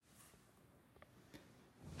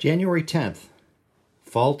January 10th,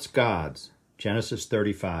 False Gods, Genesis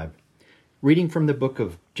 35. Reading from the book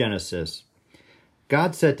of Genesis.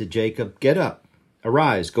 God said to Jacob, "Get up,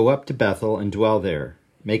 arise, go up to Bethel and dwell there.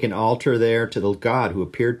 Make an altar there to the God who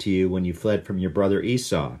appeared to you when you fled from your brother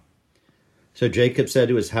Esau." So Jacob said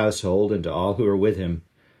to his household and to all who are with him,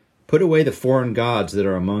 "Put away the foreign gods that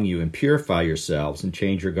are among you and purify yourselves and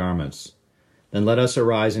change your garments. Then let us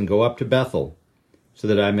arise and go up to Bethel, so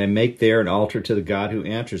that I may make there an altar to the God who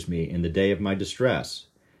answers me in the day of my distress,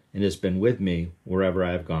 and has been with me wherever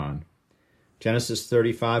I have gone." Genesis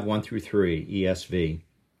 35, 1-3, ESV.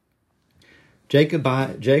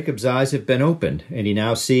 Jacob's eyes have been opened, and he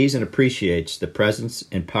now sees and appreciates the presence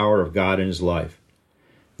and power of God in his life.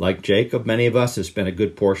 Like Jacob, many of us have spent a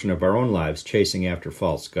good portion of our own lives chasing after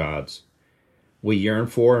false gods. We yearn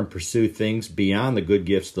for and pursue things beyond the good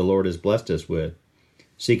gifts the Lord has blessed us with,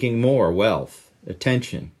 seeking more wealth,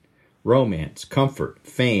 attention, romance, comfort,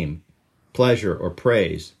 fame, pleasure, or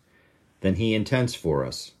praise than he intends for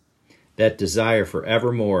us. That desire for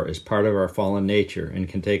ever more is part of our fallen nature and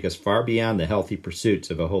can take us far beyond the healthy pursuits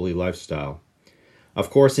of a holy lifestyle. Of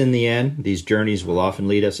course, in the end, these journeys will often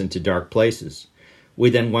lead us into dark places. We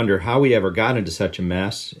then wonder how we ever got into such a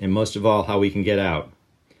mess, and most of all, how we can get out.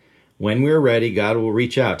 When we're ready, God will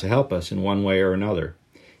reach out to help us in one way or another.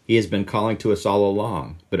 He has been calling to us all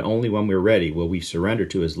along, but only when we're ready will we surrender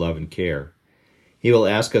to his love and care. He will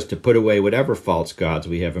ask us to put away whatever false gods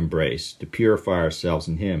we have embraced, to purify ourselves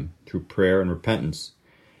in him through prayer and repentance,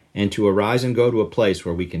 and to arise and go to a place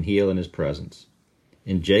where we can heal in his presence.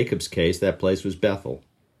 In Jacob's case, that place was Bethel.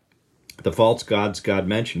 The false gods God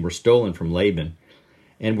mentioned were stolen from Laban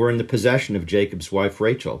and were in the possession of Jacob's wife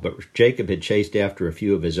Rachel, but Jacob had chased after a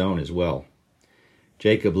few of his own as well.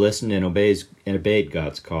 Jacob listened and obeyed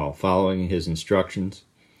God's call, following his instructions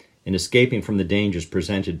and escaping from the dangers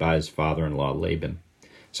presented by his father-in-law Laban.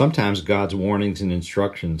 Sometimes God's warnings and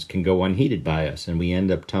instructions can go unheeded by us, and we end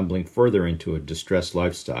up tumbling further into a distressed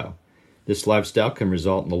lifestyle. This lifestyle can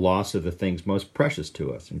result in the loss of the things most precious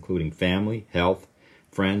to us, including family, health,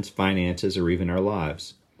 friends, finances, or even our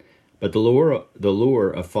lives. But the lure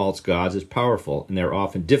of false gods is powerful, and they're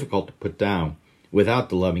often difficult to put down without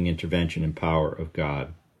the loving intervention and power of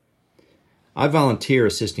God. I volunteer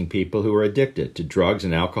assisting people who are addicted to drugs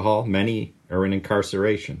and alcohol. Many are in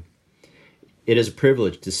incarceration. It is a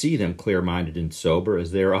privilege to see them clear-minded and sober,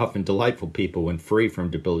 as they are often delightful people when free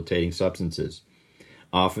from debilitating substances.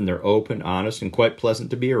 Often they're open, honest, and quite pleasant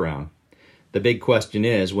to be around. The big question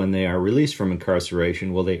is, when they are released from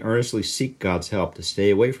incarceration, will they earnestly seek God's help to stay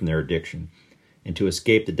away from their addiction and to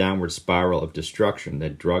escape the downward spiral of destruction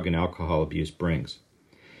that drug and alcohol abuse brings?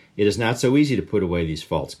 It is not so easy to put away these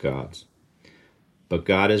false gods. But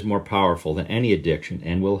God is more powerful than any addiction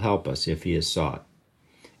and will help us if he is sought.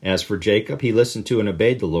 As for Jacob, he listened to and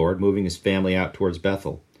obeyed the Lord, moving his family out towards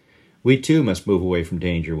Bethel. We too must move away from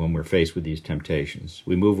danger when we're faced with these temptations.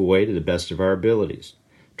 We move away to the best of our abilities,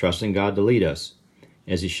 trusting God to lead us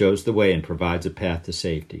as he shows the way and provides a path to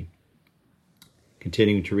safety.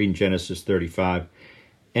 Continuing to read in Genesis 35,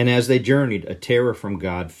 "And as they journeyed, a terror from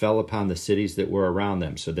God fell upon the cities that were around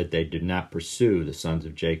them, so that they did not pursue the sons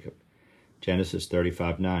of Jacob." Genesis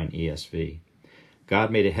 35:9, ESV.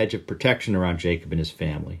 God made a hedge of protection around Jacob and his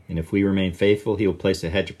family, and if we remain faithful, he will place a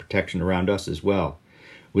hedge of protection around us as well.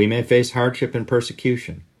 We may face hardship and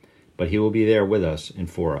persecution, but he will be there with us and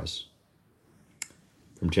for us.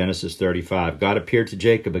 From Genesis 35, God appeared to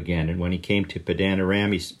Jacob again, and when he came to Padan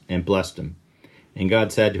Aram, and blessed him. And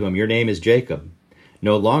God said to him, "Your name is Jacob.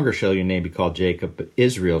 No longer shall your name be called Jacob, but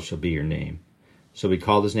Israel shall be your name." So he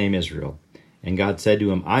called his name Israel. And God said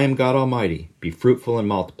to him, "I am God Almighty. Be fruitful and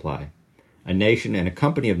multiply. A nation and a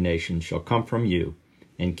company of nations shall come from you,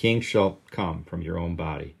 and kings shall come from your own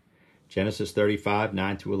body." Genesis 35,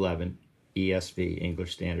 9-11, ESV,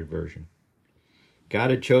 English Standard Version.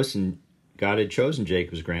 God had chosen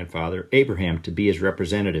Jacob's grandfather, Abraham, to be his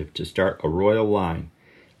representative, to start a royal line,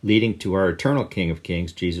 leading to our eternal King of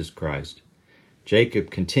Kings, Jesus Christ. Jacob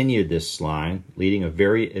continued this line, leading a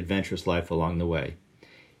very adventurous life along the way.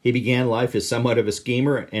 He began life as somewhat of a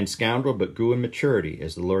schemer and scoundrel, but grew in maturity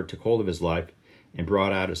as the Lord took hold of his life and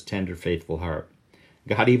brought out his tender, faithful heart.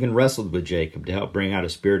 God even wrestled with Jacob to help bring out a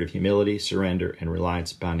spirit of humility, surrender, and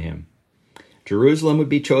reliance upon him. Jerusalem would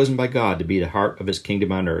be chosen by God to be the heart of his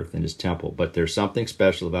kingdom on earth and his temple, but there's something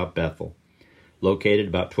special about Bethel. Located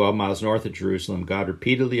about 12 miles north of Jerusalem, God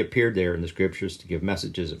repeatedly appeared there in the scriptures to give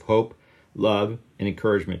messages of hope, love, and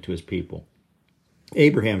encouragement to his people.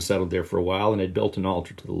 Abraham settled there for a while and had built an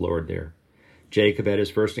altar to the Lord there. Jacob had his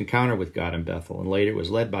first encounter with God in Bethel, and later was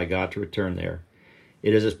led by God to return there.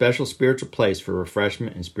 It is a special spiritual place for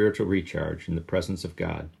refreshment and spiritual recharge in the presence of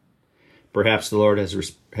God. Perhaps the Lord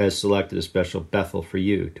has selected a special Bethel for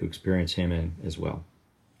you to experience Him in as well.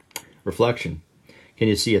 Reflection. Can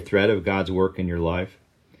you see a thread of God's work in your life?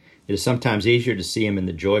 It is sometimes easier to see Him in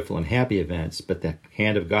the joyful and happy events, but the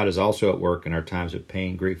hand of God is also at work in our times of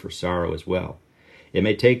pain, grief, or sorrow as well. It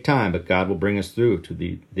may take time, but God will bring us through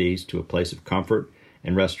these to a place of comfort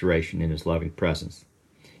and restoration in His loving presence.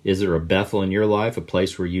 Is there a Bethel in your life, a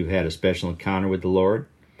place where you've had a special encounter with the Lord?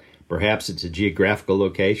 Perhaps it's a geographical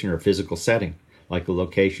location or a physical setting, like a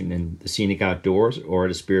location in the scenic outdoors or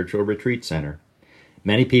at a spiritual retreat center.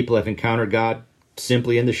 Many people have encountered God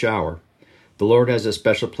simply in the shower. The Lord has a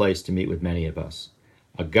special place to meet with many of us,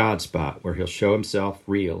 a God spot where He'll show Himself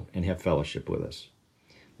real and have fellowship with us.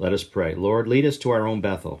 Let us pray. Lord, lead us to our own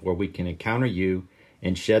Bethel, where we can encounter You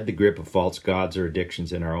and shed the grip of false gods or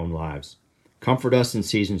addictions in our own lives. Comfort us in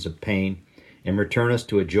seasons of pain and return us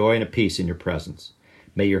to a joy and a peace in Your presence.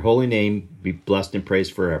 May Your holy name be blessed and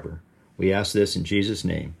praised forever. We ask this in Jesus'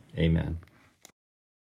 name. Amen.